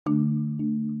Hey,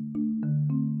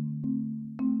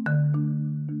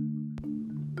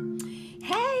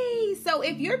 so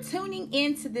if you're tuning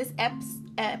into this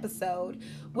episode,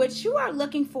 what you are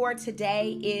looking for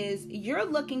today is you're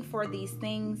looking for these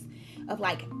things of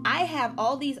like, I have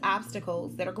all these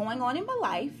obstacles that are going on in my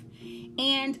life,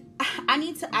 and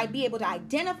I be able to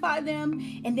identify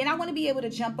them, and then I want to be able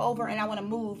to jump over and I want to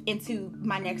move into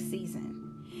my next season.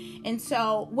 And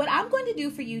so what I'm going to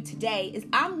do for you today is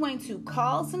I'm going to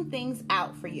call some things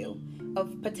out for you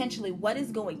of potentially what is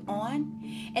going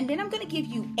on. And then I'm going to give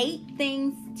you 8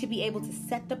 things to be able to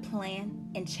set the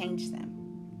plan and change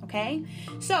them. Okay?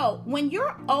 So when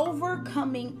you're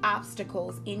overcoming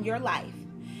obstacles in your life,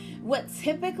 what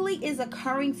typically is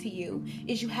occurring to you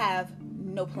is you have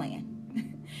no plan.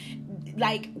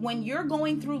 Like when you're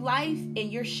going through life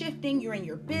and you're shifting, you're in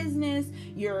your business,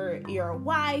 you're a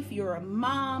wife, you're a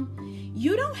mom,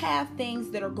 you don't have things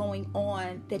that are going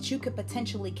on that you could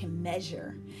potentially can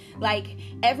measure. Like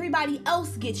everybody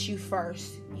else gets you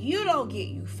first, you don't get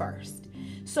you first.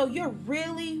 So you're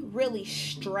really, really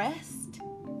stressed.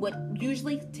 What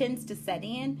usually tends to set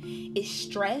in is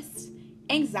stress,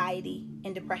 anxiety,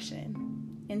 and depression.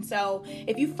 And so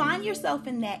if you find yourself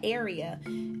in that area,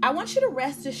 I want you to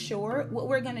rest assured what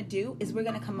we're going to do is we're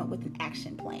going to come up with an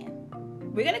action plan.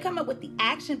 We're going to come up with the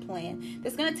action plan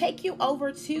that's going to take you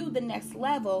over to the next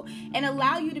level and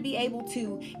allow you to be able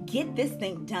to get this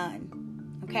thing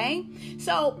done. Okay?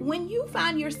 So when you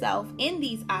find yourself in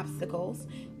these obstacles,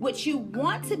 what you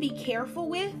want to be careful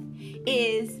with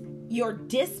is your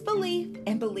disbelief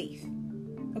and belief.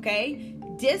 Okay?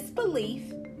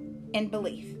 Disbelief and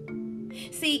belief.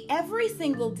 See, every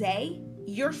single day,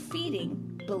 you're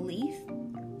feeding belief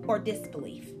or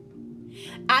disbelief.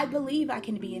 I believe I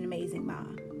can be an amazing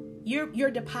mom.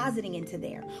 You're depositing into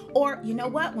there. Or, you know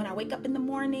what? When I wake up in the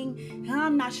morning,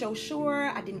 I'm not so sure.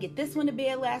 I didn't get this one to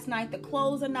bed last night. The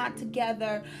clothes are not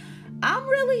together. I'm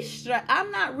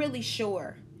not really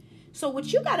sure. So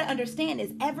what you got to understand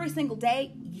is every single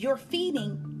day, you're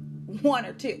feeding 1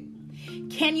 or 2.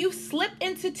 Can you slip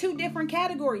into 2 different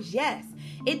categories? Yes.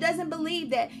 It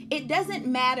doesn't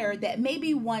matter that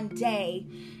maybe one day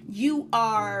you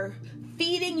are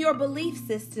feeding your belief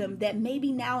system that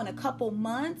maybe now in a couple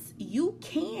months you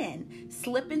can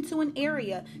slip into an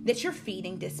area that you're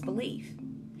feeding disbelief.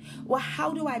 Well,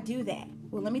 how do I do that?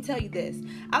 Well, let me tell you this.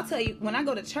 I'll tell you, when I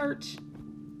go to church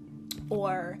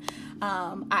or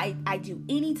I do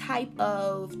any type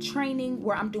of training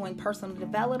where I'm doing personal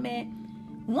development,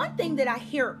 one thing that I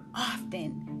hear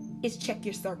often is check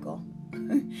your circle.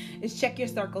 It's check your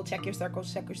circle, check your circle,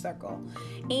 check your circle.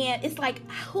 And it's like,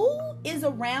 who is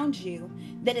around you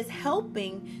that is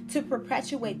helping to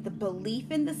perpetuate the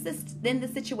belief in the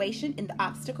situation, in the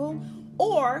obstacle,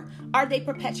 or are they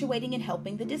perpetuating and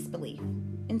helping the disbelief?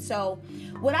 And so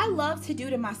what I love to do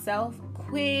to myself,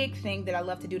 quick thing that I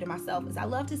love to do to myself is I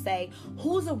love to say,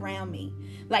 who's around me?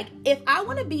 Like if I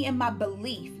want to be in my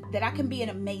belief that I can be an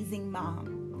amazing mom,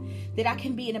 that I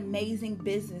can be an amazing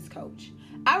business coach,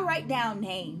 I write down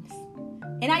names.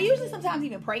 And I usually sometimes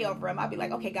even pray over them. I'll be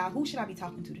like, okay, God, who should I be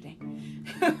talking to today?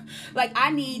 Like I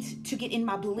need to get in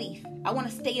my belief. I want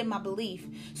to stay in my belief.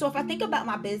 So if I think about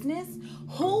my business,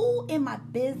 who in my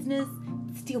business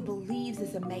still believes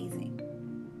is amazing?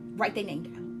 Write their name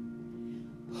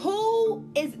down. Who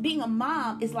is being a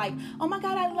mom is like, oh my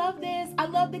God, I love this. I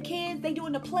love the kids. They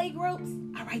doing the play groups.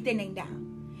 I write their name down.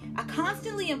 I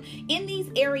constantly am in these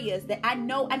areas that I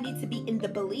know I need to be in the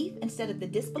belief instead of the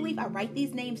disbelief. I write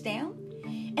these names down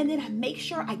and then I make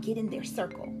sure I get in their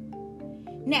circle.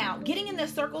 Now, getting in their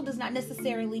circle does not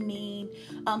necessarily mean,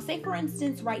 say for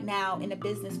instance, right now in a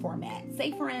business format,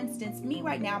 say for instance, me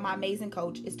right now, my amazing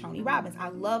coach is Tony Robbins. I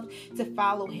love to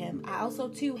follow him. I also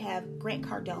too have Grant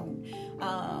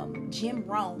Cardone, Jim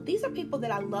Rohn. These are people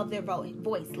that I love their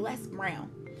voice, Les Brown.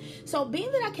 So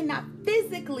being that I cannot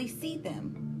physically see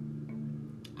them,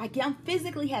 I can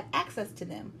physically have access to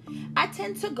them, I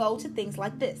tend to go to things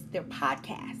like this, their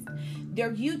podcast, their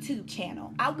YouTube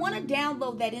channel. I want to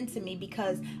download that into me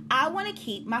because I want to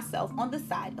keep myself on the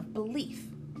side of belief.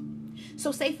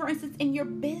 So say for instance, in your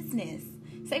business,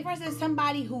 say for instance,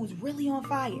 somebody who's really on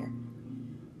fire.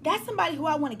 That's somebody who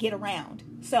I want to get around.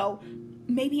 So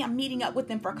maybe I'm meeting up with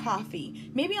them for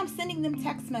coffee. Maybe I'm sending them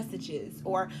text messages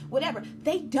or whatever.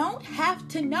 They don't have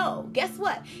to know. Guess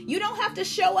what? You don't have to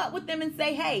show up with them and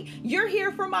say, hey, you're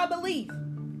here for my belief.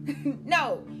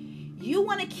 No. You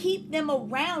want to keep them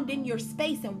around in your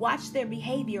space and watch their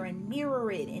behavior and mirror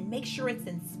it and make sure it's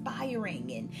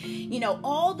inspiring. And,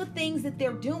 all the things that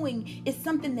they're doing is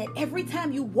something that every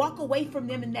time you walk away from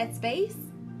them in that space,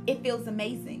 it feels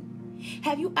amazing.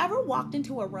 Have you ever walked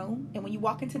into a room and when you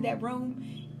walk into that room,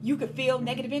 you could feel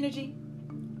negative energy?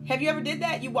 Have you ever did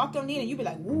that? You walked on in and you be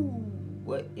like, "Woo,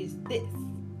 what is this?"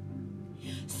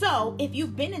 So if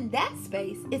you've been in that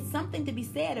space, it's something to be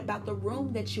said about the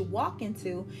room that you walk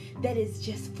into that is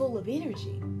just full of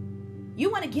energy.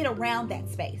 You want to get around that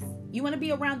space. You want to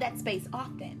be around that space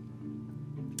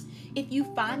often. If you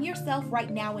find yourself right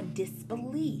now in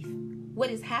disbelief, what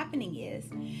is happening is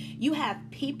you have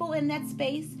people in that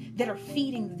space that are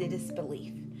feeding the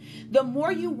disbelief. The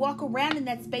more you walk around in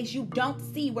that space, you don't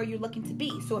see where you're looking to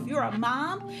be. So if you're a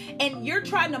mom and you're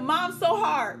trying to mom so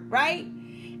hard, right?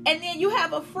 And then you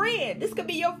have a friend. This could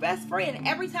be your best friend.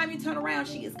 Every time you turn around,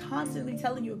 she is constantly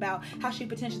telling you about how she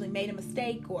potentially made a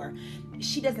mistake, or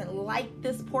she doesn't like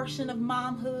this portion of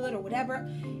momhood or whatever.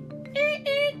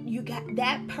 You got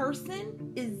that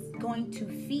person is going to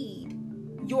feed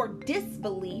your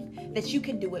disbelief that you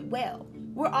can do it well.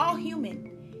 We're all human.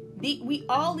 We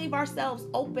all leave ourselves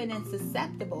open and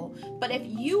susceptible. But if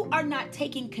you are not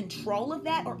taking control of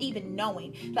that, or even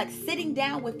knowing, like sitting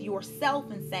down with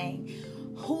yourself and saying,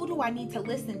 who do I need to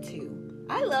listen to?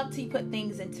 I love to put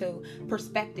things into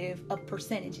perspective of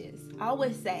percentages. I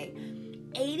always say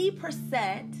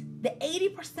 80%, the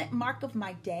 80% mark of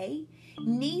my day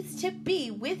needs to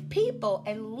be with people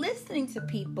and listening to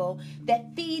people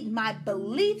that feed my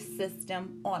belief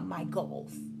system on my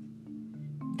goals.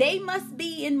 They must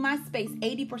be in my space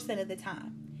 80% of the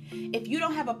time. If you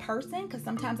don't have a person, because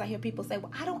sometimes I hear people say,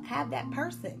 well, I don't have that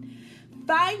person.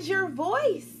 Find your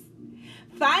voice.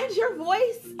 Find your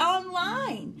voice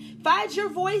online. Find your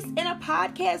voice in a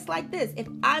podcast like this. If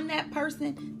I'm that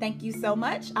person, thank you so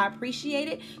much. I appreciate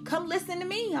it. Come listen to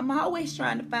me. I'm always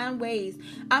trying to find ways.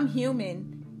 I'm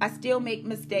human. I still make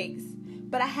mistakes.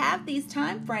 But I have these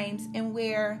time frames in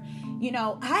where,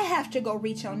 I have to go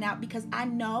reach on out, because I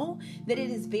know that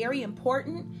it is very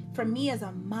important for me as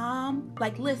a mom.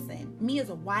 Like, listen, me as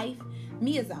a wife,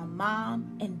 me as a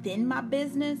mom, and then my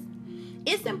business.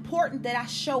 It's important that I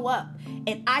show up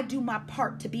and I do my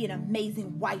part to be an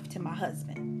amazing wife to my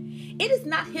husband. It is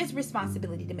not his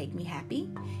responsibility to make me happy.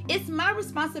 It's my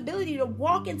responsibility to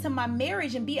walk into my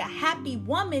marriage and be a happy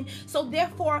woman. So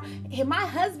therefore, my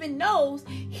husband knows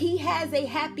he has a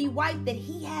happy wife, that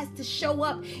he has to show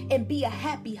up and be a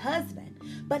happy husband.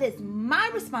 But it's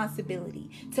my responsibility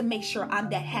to make sure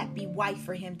I'm that happy wife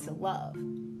for him to love.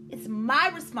 It's my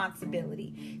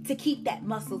responsibility to keep that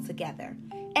muscle together.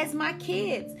 As my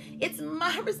kids, it's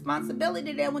my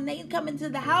responsibility that when they come into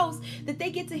the house, that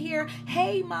they get to hear,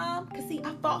 hey, Mom, because see,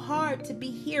 I fought hard to be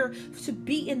here, to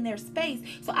be in their space.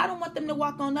 So I don't want them to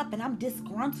walk on up and I'm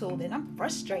disgruntled and I'm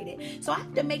frustrated. So I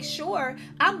have to make sure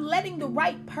I'm letting the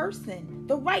right person,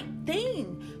 the right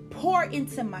thing pour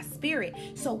into my spirit.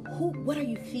 So what are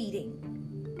you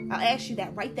feeding? I'll ask you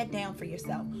that. Write that down for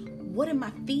yourself. What am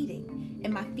I feeding?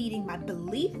 Am I feeding my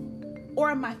belief, or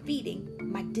am I feeding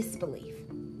my disbelief?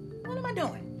 What am I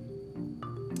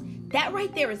doing? That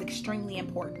right there is extremely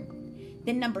important.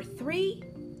 Then number 3,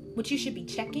 what you should be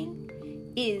checking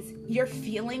is your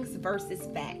feelings versus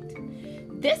fact.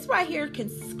 This right here can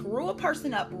screw a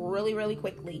person up really, really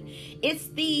quickly. It's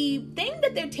the thing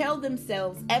that they tell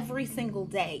themselves every single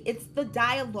day. It's the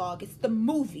dialogue. It's the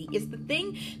movie. It's the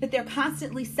thing that they're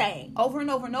constantly saying over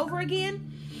and over and over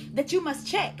again that you must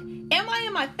check. Am I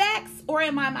in my facts, or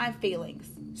am I in my feelings?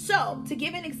 So, to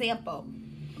give an example,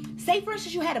 say, for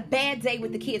instance, you had a bad day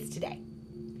with the kids today.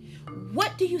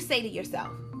 What do you say to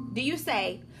yourself? Do you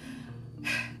say,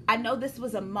 I know this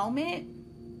was a moment.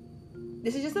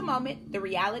 This is just a moment. The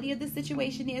reality of the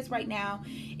situation is right now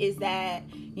is that,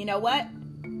 you know what?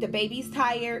 The baby's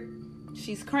tired.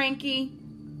 She's cranky.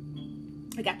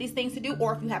 I got these things to do.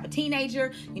 Or if you have a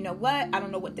teenager, you know what? I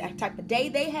don't know what type of day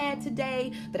they had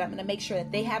today, but I'm going to make sure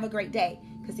that they have a great day.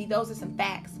 Because see, those are some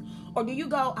facts. Or do you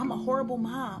go, I'm a horrible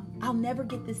mom. I'll never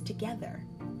get this together.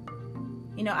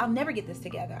 I'll never get this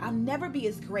together. I'll never be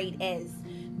as great as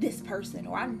this person.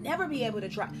 Or I'll never be able to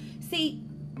try. See,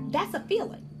 that's a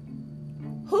feeling.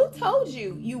 Who told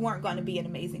you you weren't going to be an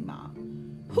amazing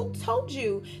mom? Who told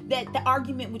you that the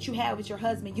argument which you had with your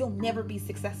husband, you'll never be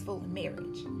successful in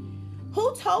marriage?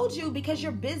 Who told you because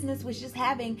your business was just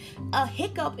having a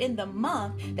hiccup in the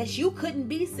month that you couldn't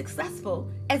be successful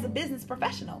as a business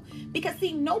professional? Because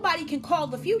see, nobody can call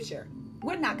the future.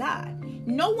 We're not God.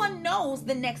 No one knows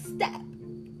the next step.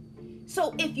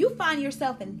 So if you find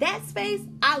yourself in that space,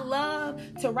 I love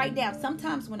to write down.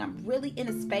 Sometimes when I'm really in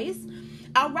a space,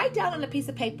 I'll write down on a piece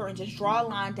of paper and just draw a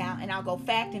line down, and I'll go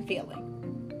fact and feeling.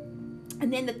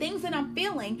 And then the things that I'm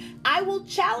feeling, I will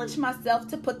challenge myself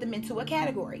to put them into a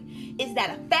category. Is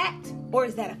that a fact, or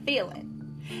is that a feeling?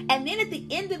 And then at the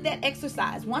end of that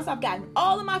exercise, once I've gotten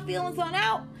all of my feelings on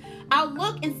out, I'll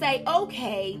look and say,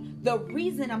 okay, the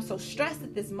reason I'm so stressed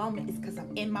at this moment is because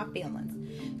I'm in my feelings.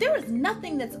 There is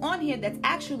nothing that's on here that's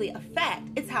actually a fact.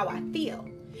 It's how I feel.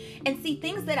 And see,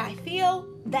 things that I feel,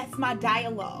 that's my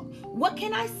dialogue. What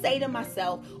can I say to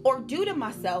myself or do to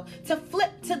myself to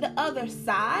flip to the other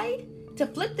side, to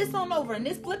flip this on over and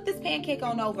flip this pancake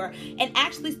on over and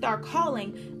actually start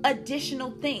calling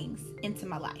additional things into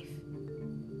my life?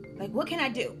 Like, what can I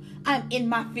do? I'm in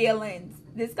my feelings.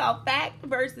 This is called fact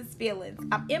versus feelings.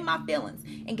 I'm in my feelings.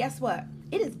 And guess what?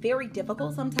 It is very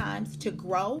difficult sometimes to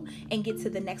grow and get to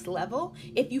the next level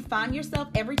if you find yourself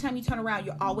every time you turn around,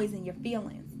 you're always in your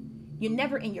feelings. You're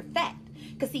never in your fact.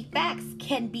 Because see, facts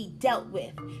can be dealt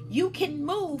with. You can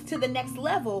move to the next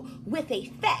level with a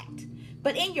fact.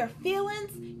 But in your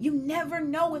feelings, you never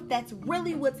know if that's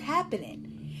really what's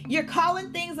happening. You're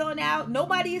calling things on out.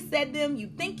 Nobody has said them. You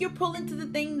think you're pulling to the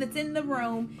thing that's in the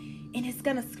room, and it's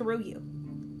going to screw you.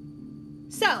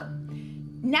 So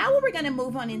now what we're going to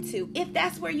move on into, if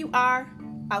that's where you are,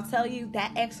 I'll tell you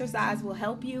that exercise will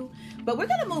help you. But we're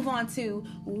going to move on to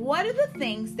what are the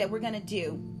things that we're going to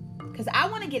do, because I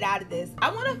want to get out of this. I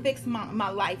want to fix my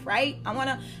life, right? I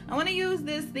want to use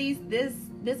this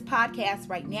podcast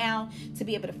right now to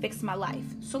be able to fix my life.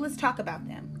 So let's talk about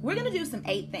them. We're going to do some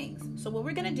 8 things. So what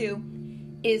we're going to do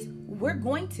is we're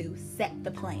going to set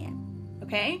the plan.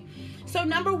 Okay? So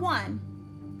number 1,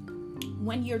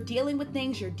 when you're dealing with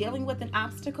things, you're dealing with an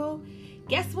obstacle,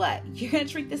 guess what? You're going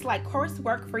to treat this like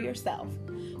coursework for yourself.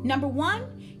 Number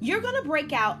 1, you're going to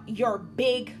break out your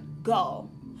big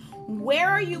goal. Where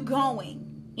are you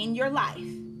going in your life?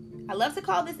 I love to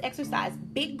call this exercise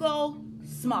big goal,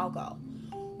 small goal.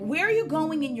 Where are you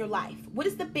going in your life? What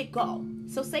is the big goal?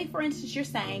 So say, for instance, you're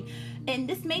saying, and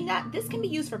this can be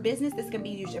used for business. This can be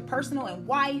used as personal and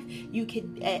wife. You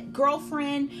could,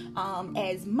 girlfriend,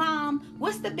 as mom.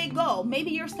 What's the big goal?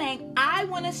 Maybe you're saying, I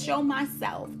want to show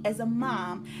myself as a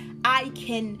mom, I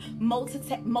can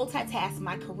multitask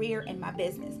my career and my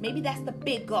business. Maybe that's the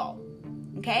big goal.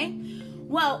 Okay?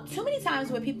 Well, too many times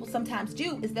what people sometimes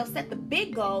do is they'll set the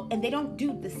big goal and they don't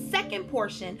do the second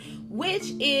portion,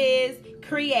 which is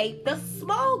create the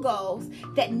small goals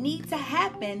that need to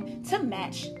happen to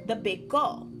match the big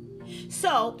goal.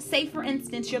 So say, for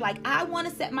instance, you're like, I want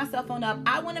to set myself on up.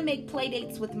 I want to make play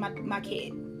dates with my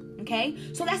kid. Okay,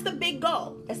 so that's the big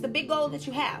goal. That's the big goal that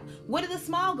you have. What are the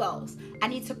small goals? I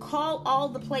need to call all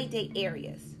the play date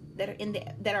areas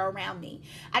that are around me.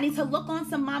 I need to look on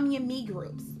some mommy and me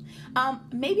groups.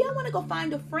 Maybe I want to go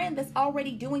find a friend that's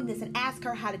already doing this and ask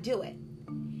her how to do it.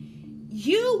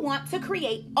 You want to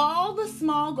create all the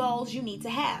small goals you need to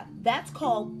have. That's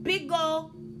called big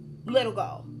goal, little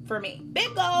goal for me.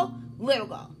 Big goal, little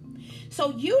goal.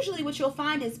 So usually what you'll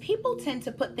find is people tend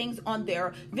to put things on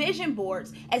their vision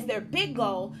boards as their big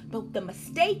goal, but the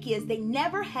mistake is they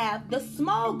never have the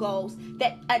small goals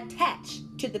that attach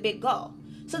to the big goal.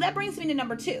 So that brings me to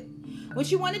number 2. What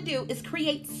you want to do is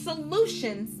create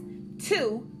solutions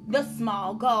to the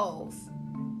small goals.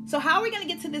 So how are we going to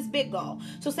get to this big goal?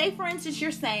 So say, for instance,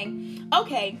 you're saying,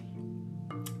 okay,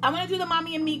 I want to do the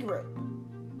mommy and me group.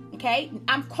 Okay,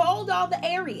 I've called all the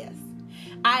areas.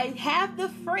 I have the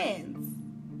friends.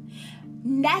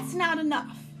 That's not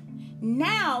enough.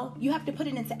 Now you have to put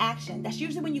it into action. That's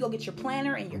usually when you go get your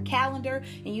planner and your calendar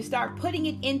and you start putting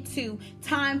it into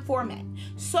time format.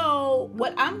 So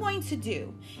what I'm going to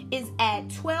do is at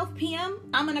 12 p.m.,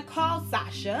 I'm going to call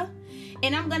Sasha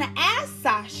and I'm going to ask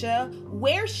Sasha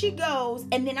where she goes,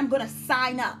 and then I'm going to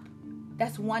sign up.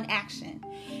 That's one action.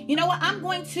 You know what?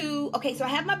 So I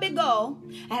have my big goal.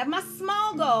 I have my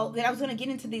small goal that I was going to get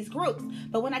into these groups.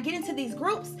 But when I get into these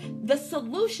groups, the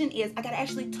solution is I got to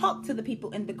actually talk to the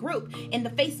people in the group, in the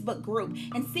Facebook group,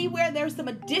 and see where there's some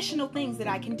additional things that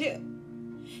I can do.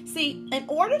 See, in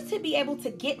order to be able to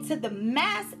get to the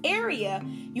mass area,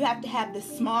 you have to have the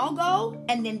small goal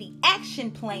and then the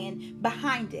action plan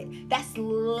behind it. That's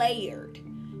layered.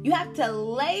 You have to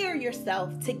layer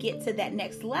yourself to get to that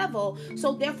next level,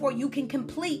 so therefore you can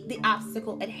complete the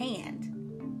obstacle at hand.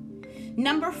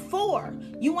 Number 4,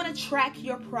 you want to track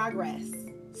your progress.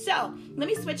 So let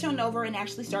me switch on over and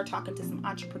actually start talking to some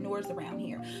entrepreneurs around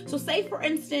here. So say, for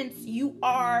instance, you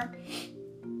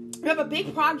have a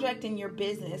big project in your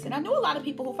business, and I know a lot of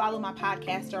people who follow my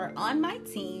podcast are on my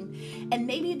team, and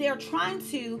maybe they're trying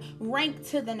to rank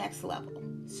to the next level.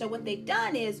 So what they've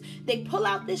done is they pull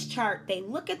out this chart, they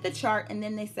look at the chart, and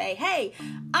then they say, hey,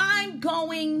 I'm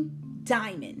going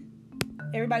diamond.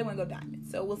 Everybody want to go diamond.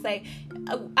 So we'll say,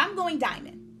 I'm going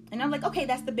diamond. And I'm like, okay,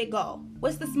 that's the big goal.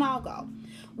 What's the small goal?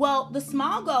 Well, the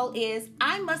small goal is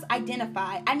I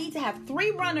need to have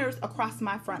 3 runners across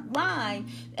my front line,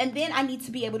 and then I need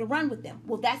to be able to run with them.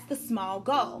 Well, that's the small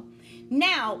goal.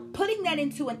 Now, putting that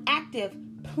into an active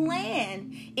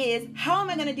plan is, how am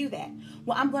I going to do that?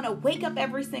 Well, I'm going to wake up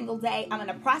every single day. I'm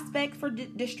going to prospect for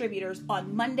distributors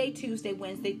on Monday, Tuesday,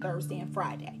 Wednesday, Thursday, and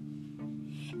Friday.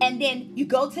 And then you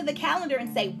go to the calendar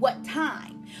and say, what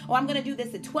time? Or I'm going to do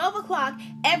this at 12 o'clock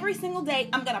every single day.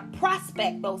 I'm going to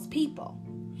prospect those people.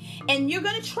 And you're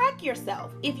going to track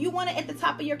yourself. If you want to, at the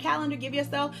top of your calendar, give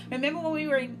yourself, remember when we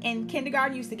were in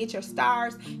kindergarten, you used to get your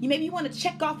stars. Maybe you want to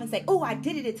check off and say, oh, I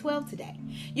did it at 12 today.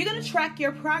 You're going to track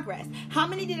your progress. How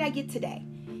many did I get today?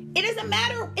 It doesn't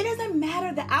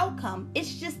matter the outcome.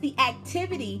 It's just the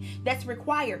activity that's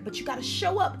required. But you got to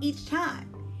show up each time.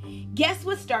 Guess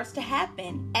what starts to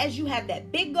happen as you have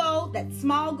that big goal, that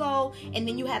small goal, and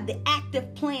then you have the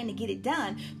active plan to get it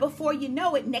done. Before you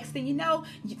know it, next thing you know,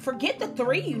 forget the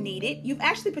 3 you needed. You've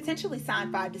actually potentially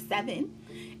signed 5 to 7.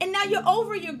 And now you're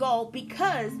over your goal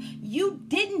because you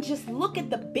didn't just look at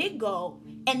the big goal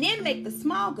and then make the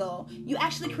small goal. You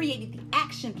actually created the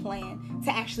action plan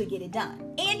to actually get it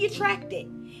done. And you tracked it.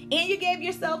 And you gave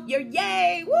yourself your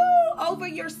yay, woo, over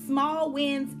your small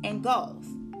wins and goals.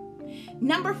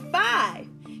 Number 5,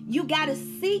 you got to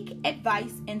seek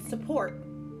advice and support.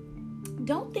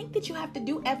 Don't think that you have to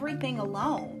do everything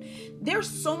alone. There's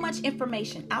so much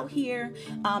information out here.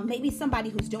 Maybe somebody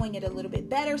who's doing it a little bit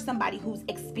better, somebody who's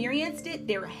experienced it,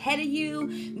 they're ahead of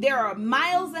you, they're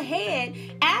miles ahead.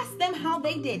 Ask them how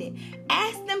they did it.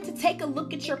 Ask them to take a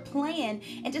look at your plan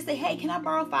and just say, hey, can I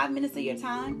borrow 5 minutes of your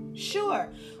time?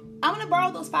 Sure. I'm going to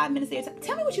borrow those 5 minutes of your time.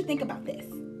 Tell me what you think about this.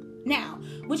 Now,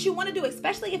 what you want to do,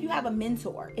 especially if you have a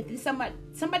mentor, if it's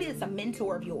somebody that's a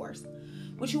mentor of yours,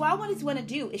 what you always want to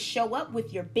do is show up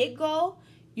with your big goal,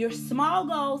 your small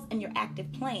goals, and your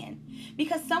active plan.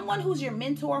 Because someone who's your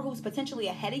mentor, who's potentially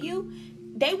ahead of you,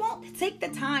 they won't take the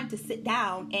time to sit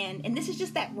down and this is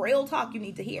just that real talk you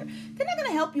need to hear. They're not going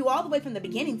to help you all the way from the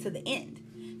beginning to the end.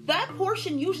 That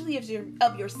portion usually is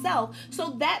of yourself,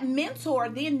 so that mentor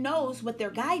then knows what they're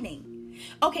guiding.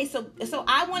 Okay, so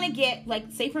I want to get, like,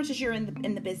 say for instance you're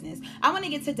in the business. I want to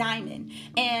get to diamond,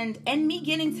 and me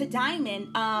getting to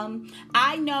diamond,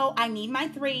 I know I need my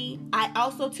 3. I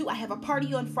also too, I have a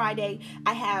party on Friday.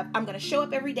 I'm going to show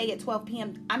up every day at 12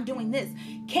 p.m. I'm doing this.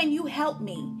 Can you help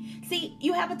me? See,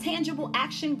 you have a tangible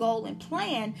action goal and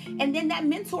plan, and then that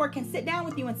mentor can sit down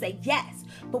with you and say yes.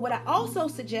 But what I also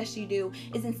suggest you do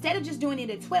is, instead of just doing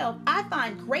it at 12, I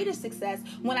find greater success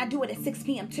when I do it at 6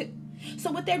 p.m. too.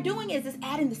 So what they're doing is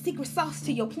adding the secret sauce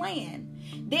to your plan.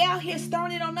 They're out here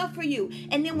stirring it on up for you.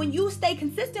 And then when you stay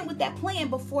consistent with that plan,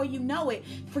 before you know it,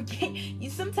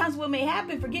 sometimes what may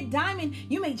happen, forget diamond,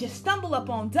 you may just stumble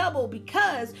up on double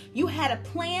because you had a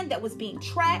plan that was being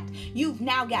tracked. You've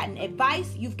now gotten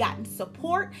advice, you've gotten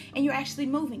support, and you're actually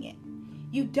moving it.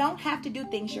 You don't have to do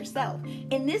things yourself.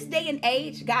 In this day and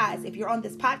age, guys, if you're on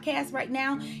this podcast right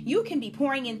now, you can be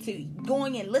pouring into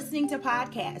going and listening to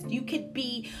podcasts. You could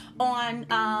be on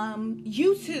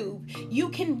YouTube. You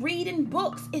can read in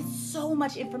books. It's so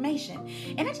much information.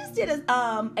 And I just did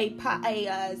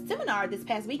a seminar this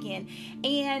past weekend,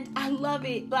 and I love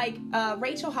it. Like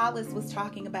Rachel Hollis was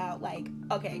talking about, like,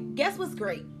 okay, guess what's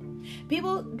great?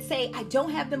 People say, I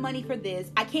don't have the money for this.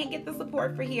 I can't get the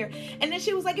support for here. And then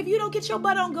she was like, if you don't get your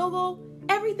butt on Google,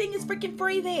 everything is freaking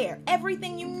free there.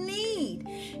 Everything you need.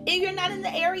 If you're not in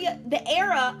the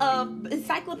era of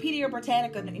Encyclopedia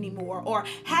Britannica anymore, or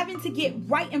having to get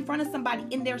right in front of somebody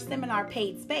in their seminar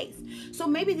paid space. So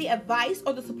maybe the advice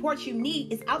or the support you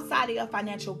need is outside of your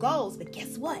financial goals. But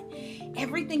guess what?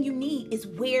 Everything you need is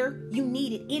where you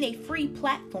need it, in a free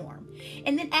platform.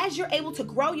 And then as you're able to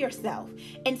grow yourself,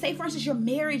 and say for instance your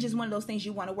marriage is one of those things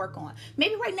you want to work on.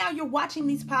 Maybe right now you're watching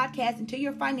these podcasts until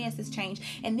your finances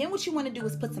change, and then what you want to do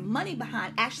is put some money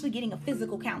behind actually getting a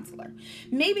physical counselor.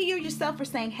 Maybe you yourself are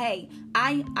saying, hey,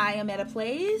 I am at a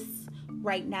place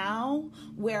right now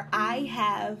where I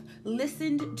have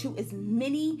listened to as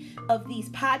many of these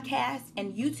podcasts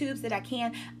and YouTubes that I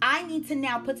can. I need to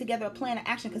now put together a plan of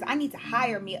action because I need to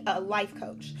hire me a life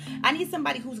coach. I need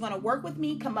somebody who's going to work with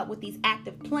me, come up with these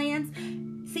active plans.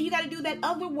 So you got to do that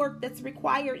other work that's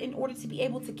required in order to be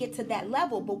able to get to that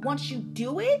level. But once you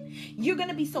do it, you're going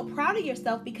to be so proud of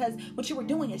yourself because what you were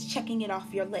doing is checking it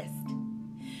off your list.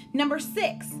 Number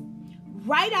 6,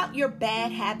 write out your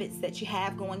bad habits that you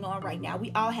have going on right now.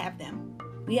 We all have them.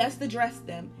 We have to address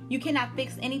them. You cannot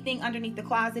fix anything underneath the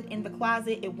closet, in the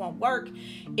closet. It won't work.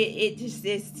 It's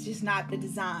just not the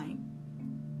design.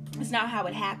 It's not how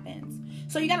it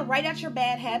happens. So you got to write out your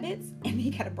bad habits, and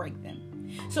you got to break them.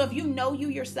 So if you know you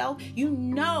yourself, you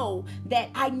know that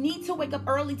I need to wake up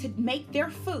early to make their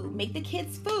food, make the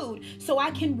kids food so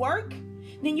I can work,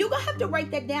 then you're going to have to write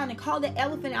that down and call the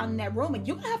elephant out in that room, and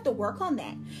you're going to have to work on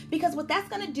that. Because what that's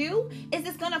going to do is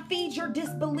it's going to feed your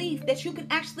disbelief that you can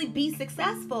actually be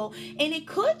successful. And it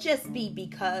could just be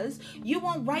because you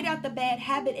won't write out the bad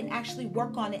habit and actually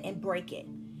work on it and break it.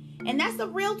 And that's a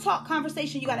real talk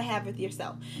conversation you got to have with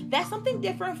yourself. That's something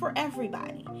different for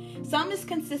everybody. Some is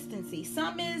consistency.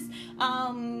 Some is,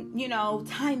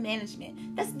 time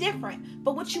management. That's different.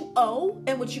 But what you owe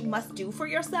and what you must do for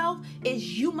yourself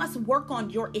is you must work on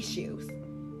your issues.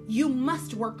 You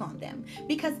must work on them,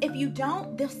 because if you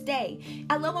don't, they'll stay.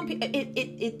 I love when people,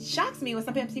 it shocks me when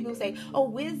sometimes people say, oh,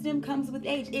 wisdom comes with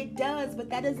age. It does, but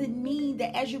that doesn't mean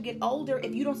that as you get older,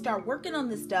 if you don't start working on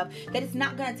this stuff, that it's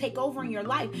not going to take over in your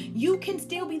life. You can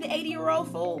still be the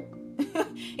 80-year-old fool.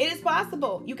 It is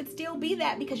possible. You could still be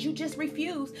that because you just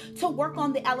refuse to work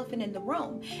on the elephant in the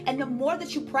room. And the more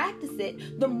that you practice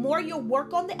it, the more you'll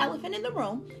work on the elephant in the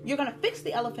room. You're going to fix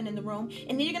the elephant in the room,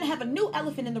 and then you're going to have a new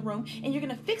elephant in the room, and you're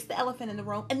going to fix the elephant in the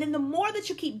room. And then the more that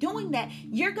you keep doing that,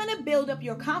 you're going to build up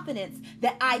your confidence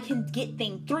that I can get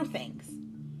through things.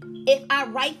 If I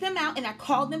write them out and I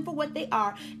call them for what they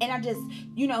are, and I just,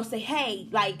 say, hey,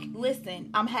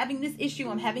 listen, I'm having this issue,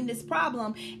 I'm having this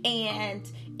problem,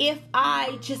 and if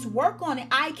I just work on it,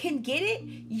 I can get it.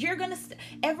 You're going to,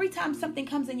 every time something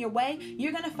comes in your way,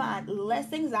 you're going to find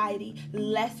less anxiety,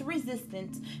 less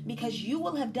resistance, because you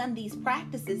will have done these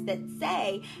practices that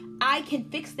say, I can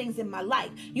fix things in my life.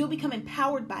 You'll become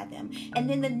empowered by them. And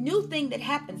then the new thing that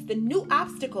happens, the new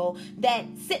obstacle that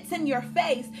sits in your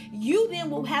face, you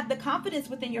then will have the confidence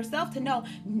within yourself to know,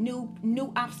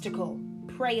 new obstacle,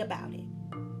 pray about it.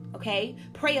 Okay?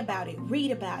 Pray about it.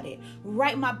 Read about it.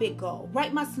 Write my big goal.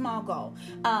 Write my small goal.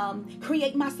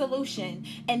 Create my solution.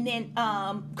 And then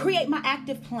create my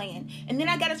active plan. And then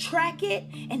I got to track it.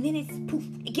 And then it's poof.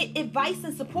 Get advice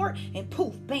and support. And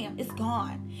poof, bam, it's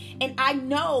gone. And I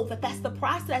know that that's the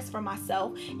process for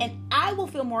myself. And I will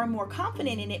feel more and more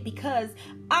confident in it because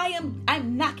I'm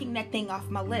knocking that thing off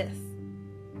my list.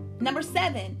 Number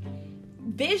 7,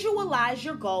 visualize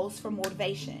your goals for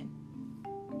motivation.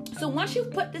 So once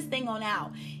you've put this thing on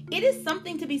out, it is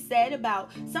something to be said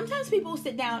about, sometimes people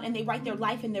sit down and they write their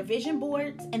life in their vision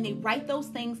boards, and they write those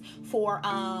things for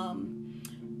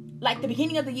the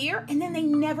beginning of the year, and then they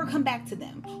never come back to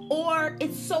them. Or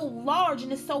it's so large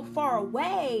and it's so far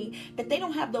away that they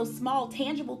don't have those small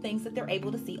tangible things that they're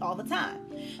able to see all the time.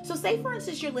 So say, for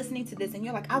instance, you're listening to this and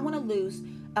you're like, I want to lose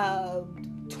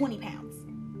 20 pounds.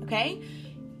 Okay?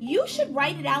 You should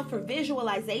write it out for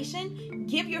visualization.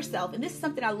 Give yourself, and this is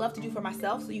something I love to do for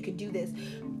myself, so you can do this.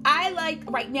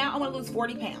 Right now, I want to lose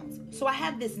 40 pounds. So I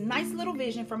have this nice little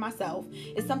vision for myself.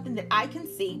 It's something that I can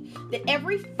see, that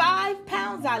every 5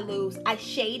 pounds I lose, I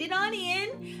shade it on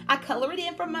in, I color it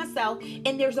in for myself,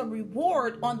 and there's a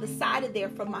reward on the side of there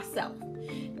for myself.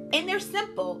 And they're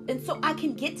simple, and so I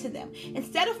can get to them.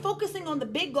 Instead of focusing on the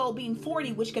big goal being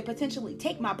 40, which could potentially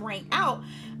take my brain out,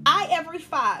 I every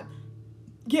 5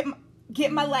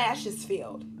 get my lashes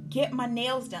filled, get my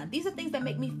nails done. These are things that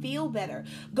make me feel better.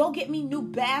 Go get me new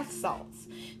bath salts.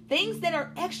 Things that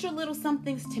are extra little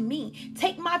somethings to me.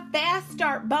 Take my fast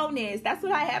start bonus. That's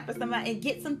what I have for somebody, and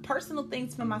get some personal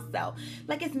things for myself.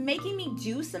 Like, it's making me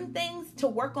do some things to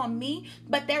work on me,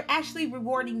 but they're actually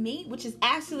rewarding me, which is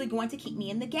actually going to keep me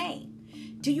in the game.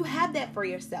 Do you have that for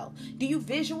yourself? Do you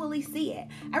visually see it?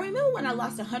 I remember when I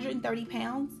lost 130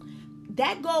 pounds,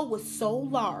 that goal was so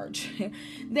large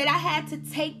that I had to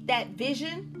take that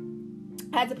vision.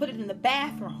 I had to put it in the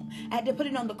bathroom. I had to put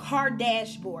it on the car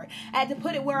dashboard. I had to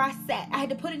put it where I sat. I had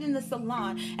to put it in the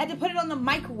salon. I had to put it on the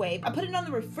microwave. I put it on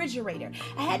the refrigerator.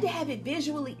 I had to have it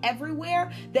visually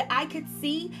everywhere that I could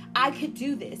see I could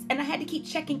do this. And I had to keep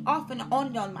checking off and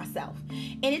on myself.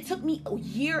 And it took me a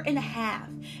year and a half.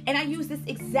 And I used this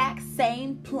exact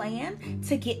same plan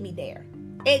to get me there.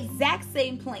 Exact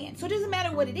same plan. So it doesn't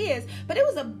matter what it is, but it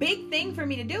was a big thing for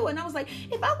me to do. And I was like,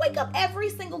 if I wake up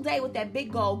every single day with that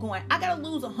big goal going, I gotta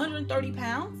lose 130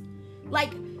 pounds,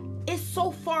 like, it's so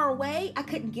far away, I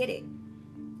couldn't get it.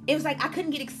 It was like I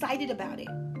couldn't get excited about it.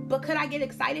 But could I get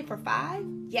excited for 5?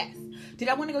 Yes. Did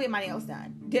I want to go get my nails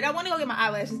done? Did I want to go get my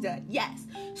eyelashes done? Yes.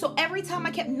 So every time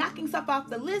I kept knocking stuff off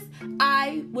the list,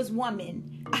 I was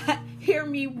woman. Hear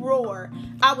me roar.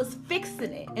 I was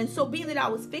fixing it. And so being that I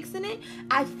was fixing it,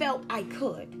 I felt I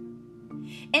could.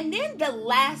 And then the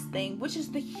last thing, which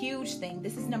is the huge thing,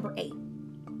 this is number 8.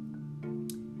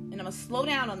 And I'm going to slow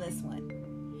down on this one.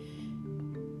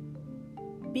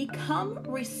 Become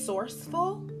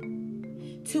resourceful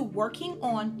to working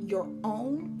on your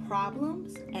own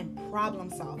problems and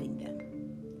problem solving them.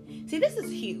 See, this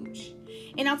is huge.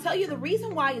 And I'll tell you the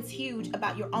reason why it's huge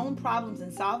about your own problems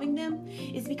and solving them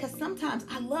is because sometimes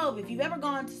I love, if you've ever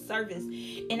gone to service,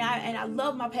 and I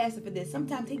love my pastor for this,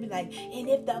 sometimes he'd be like, and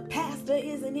if the pastor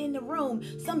isn't in the room,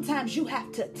 sometimes you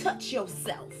have to touch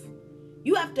yourself.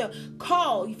 You have to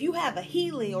call if you have a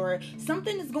healing or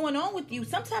something is going on with you.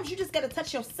 Sometimes you just got to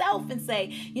touch yourself and say,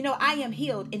 you know, I am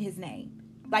healed in his name.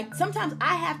 Like sometimes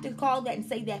I have to call that and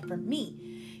say that for me.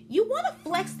 You want to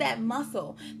flex that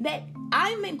muscle that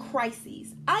I'm in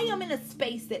crises. I am in a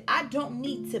space that I don't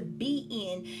need to be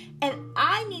in. And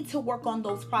I need to work on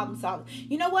those problem solving.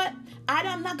 You know what?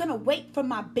 I'm not going to wait for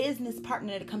my business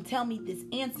partner to come tell me this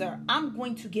answer. I'm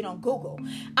going to get on Google.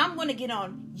 I'm going to get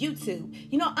on YouTube.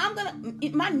 You know,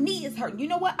 my knee is hurting. You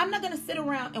know what? I'm not going to sit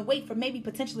around and wait for maybe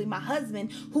potentially my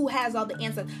husband who has all the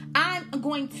answers. I'm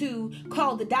going to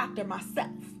call the doctor myself.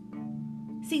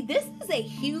 See, this is a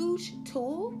huge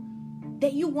tool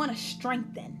that you want to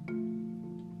strengthen.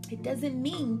 It doesn't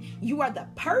mean you are the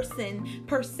person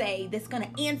per se that's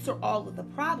going to answer all of the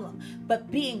problem,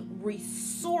 but being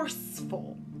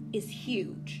resourceful is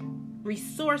huge.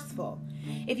 Resourceful.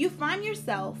 If you find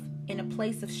yourself in a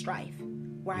place of strife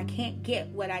where I can't get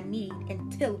what I need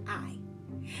until I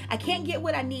can't get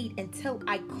what I need until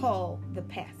I call the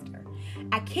pastor.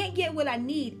 I can't get what I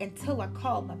need until I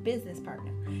call my business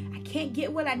partner. I can't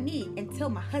get what I need until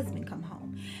my husband come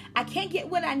home. I can't get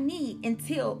what I need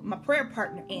until my prayer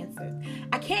partner answers.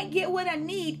 I can't get what I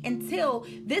need until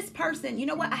this person, you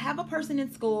know what? I have a person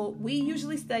in school. We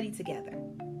usually study together.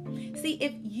 See,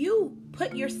 if you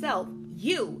put yourself,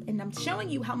 and I'm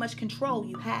showing you how much control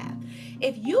you have.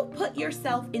 If you put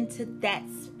yourself into that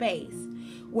space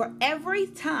where every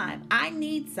time I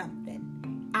need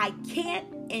something, I can't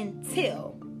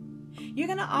until, you're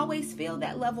going to always feel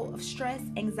that level of stress,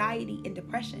 anxiety, and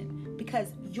depression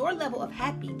because your level of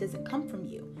happy doesn't come from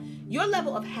you. Your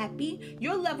level of happy,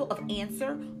 your level of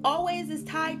answer always is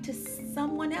tied to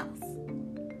someone else.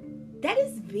 That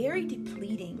is very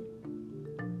depleting.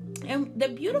 And the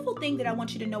beautiful thing that I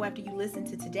want you to know after you listen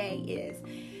to today is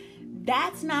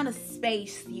that's not a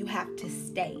space you have to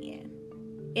stay in.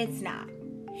 It's not.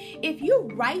 If you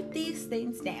write these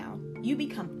things down, you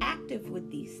become active with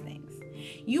these things.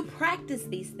 You practice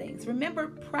these things. Remember,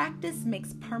 practice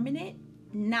makes permanent,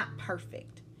 not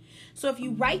perfect. So if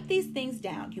you write these things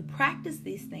down, you practice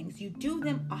these things, you do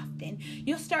them often,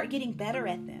 you'll start getting better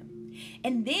at them.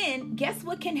 And then guess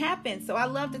what can happen? So I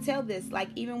love to tell this, like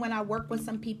even when I work with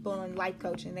some people in life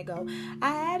coaching, they go, I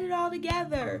had it all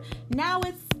together. Now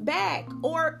it's back.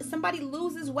 Or somebody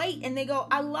loses weight and they go,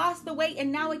 I lost the weight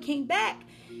and now it came back.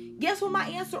 Guess what my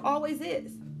answer always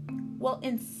is? Well,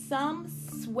 in some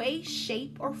way,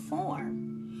 shape, or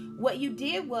form, what you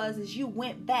did is you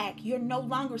went back. You're no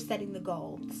longer setting the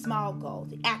goal, the small goal,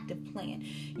 the active plan.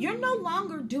 You're no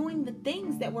longer doing the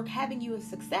things that were having you a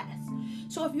success.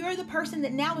 So if you're the person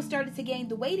that now has started to gain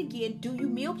the weight again, do you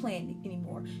meal plan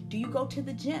anymore? Do you go to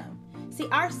the gym? See,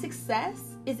 our success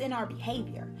is in our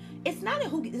behavior. It's not in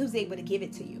who's able to give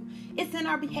it to you. It's in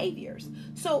our behaviors.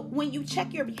 So when you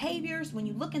check your behaviors, when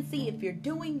you look and see if you're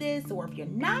doing this or if you're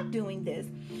not doing this,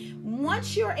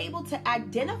 once you're able to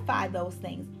identify those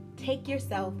things, take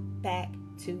yourself back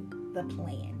to the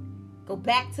plan. Go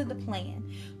back to the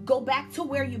plan. Go back to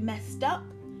where you messed up.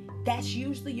 That's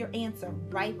usually your answer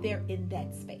right there in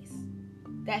that space.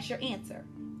 That's your answer.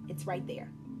 It's right there.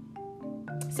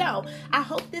 So I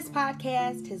hope this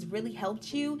podcast has really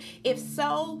helped you. If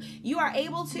so, you are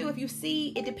able to, if you see,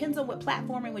 it depends on what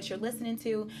platform in which you're listening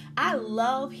to. I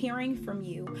love hearing from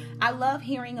you. I love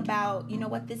hearing about, you know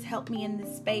what, this helped me in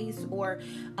this space, or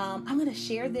I'm going to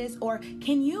share this, or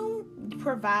can you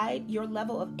provide your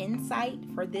level of insight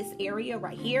for this area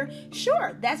right here?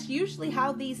 Sure, that's usually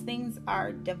how these things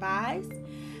are devised.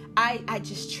 I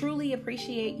just truly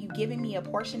appreciate you giving me a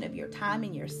portion of your time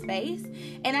and your space.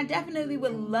 And I definitely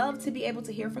would love to be able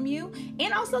to hear from you.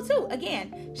 And also, too,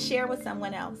 again, share with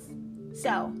someone else.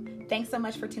 So, thanks so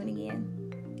much for tuning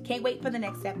in. Can't wait for the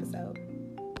next episode.